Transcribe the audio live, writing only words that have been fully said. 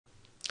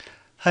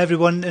Hi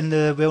everyone in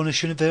the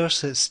Wellness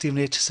Universe, it's Stephen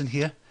Aitchison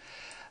here.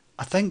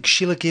 I think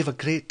Sheila gave a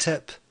great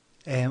tip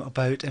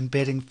about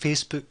embedding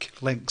Facebook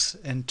links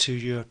into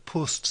your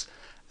posts,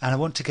 and I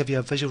want to give you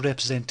a visual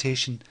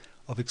representation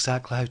of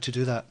exactly how to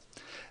do that.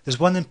 There's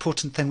one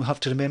important thing we have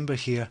to remember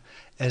here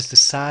is the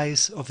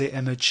size of the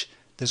image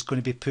that's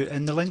going to be put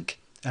in the link,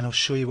 and I'll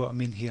show you what I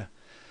mean here.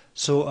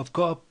 So I've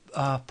got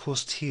a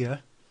post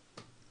here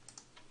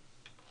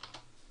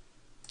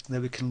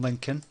that we can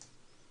link in.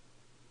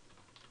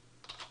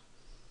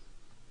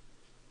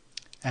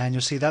 And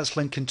you'll see that's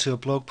linking to a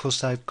blog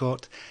post I've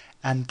got,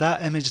 and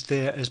that image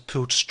there is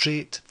pulled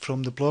straight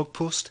from the blog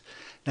post.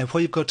 Now what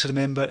you've got to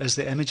remember is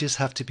the images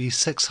have to be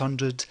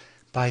 600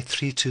 by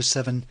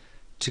 327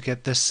 to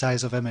get this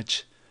size of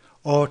image,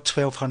 or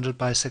 1200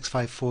 by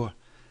 654.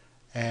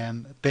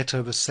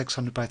 Better with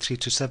 600 by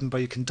 327,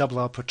 but you can double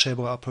up or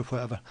treble up or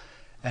whatever,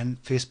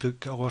 and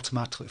Facebook will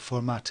automatically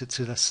format it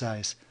to this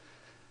size.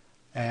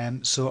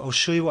 So I'll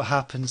show you what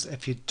happens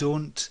if you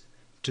don't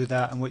do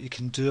that and what you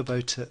can do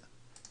about it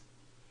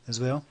as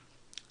well.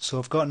 So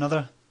I've got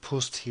another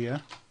post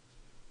here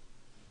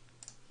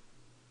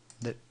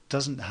that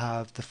doesn't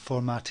have the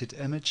formatted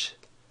image.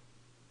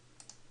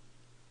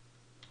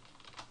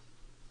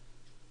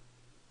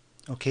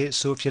 Okay,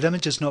 so if your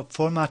image is not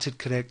formatted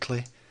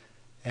correctly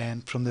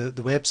from the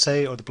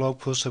website or the blog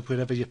post or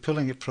wherever you're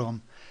pulling it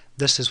from,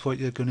 this is what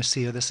you're going to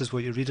see, or this is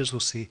what your readers will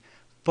see.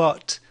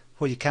 But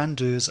what you can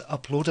do is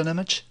upload an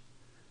image,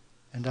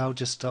 and I'll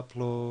just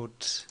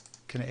upload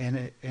kind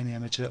of any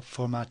image that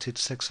formatted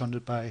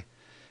 600 by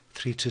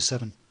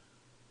 327,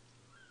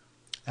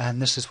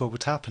 and this is what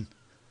would happen.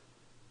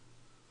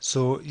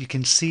 So you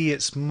can see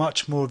it's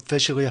much more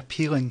visually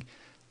appealing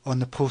on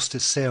the post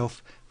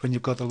itself when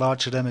you've got the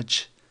larger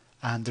image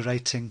and the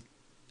writing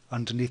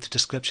underneath, the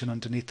description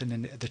underneath, and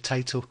then the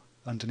title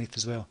underneath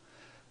as well.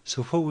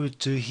 So what we would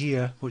do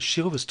here, what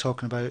Sheila was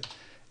talking about,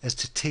 is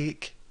to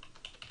take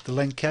the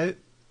link out.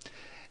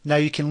 Now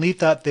you can leave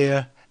that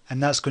there,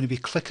 and that's going to be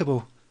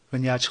clickable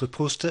when you actually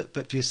post it,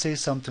 but if you say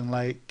something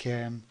like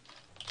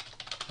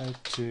how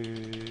to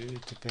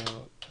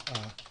develop a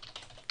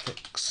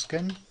thick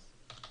skin,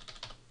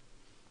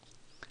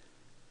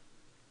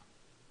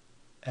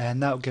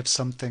 and that will give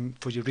something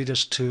for your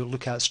readers to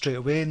look at straight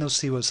away, and they'll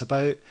see what it's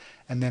about,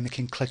 and then they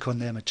can click on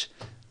the image.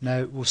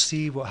 Now we'll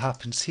see what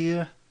happens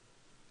here.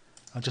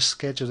 I'll just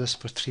schedule this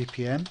for 3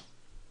 PM,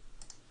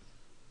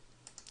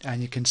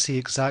 and you can see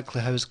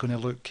exactly how it's going to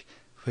look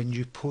when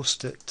you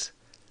post it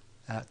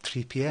at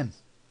 3 PM.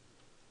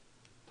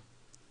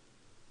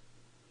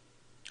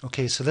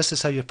 Okay, so this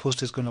is how your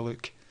post is going to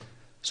look.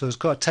 So it's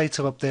got a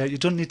title up there. You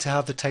don't need to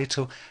have the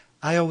title.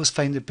 I always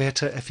find it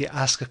better if you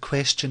ask a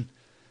question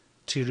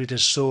to your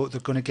readers, so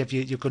they're going to give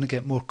you, you're going to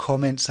get more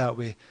comments that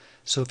way.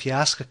 So if you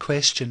ask a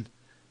question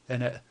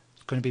in it,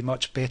 it's going to be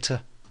much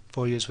better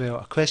for you as well.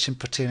 A question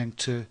pertaining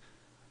to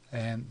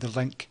the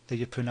link that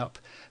you're putting up.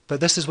 But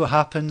this is what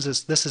happens.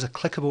 This is a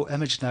clickable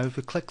image now. If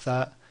we click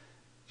that,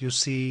 you'll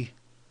see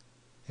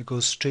it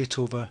goes straight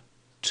over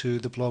to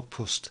the blog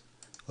post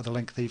or the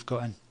link that you've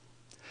got in.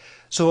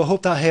 So I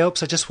hope that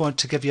helps. I just want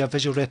to give you a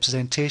visual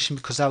representation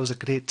because that was a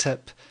great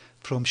tip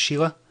from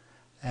Sheila.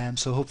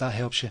 So I hope that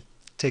helps you.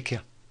 Take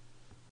care.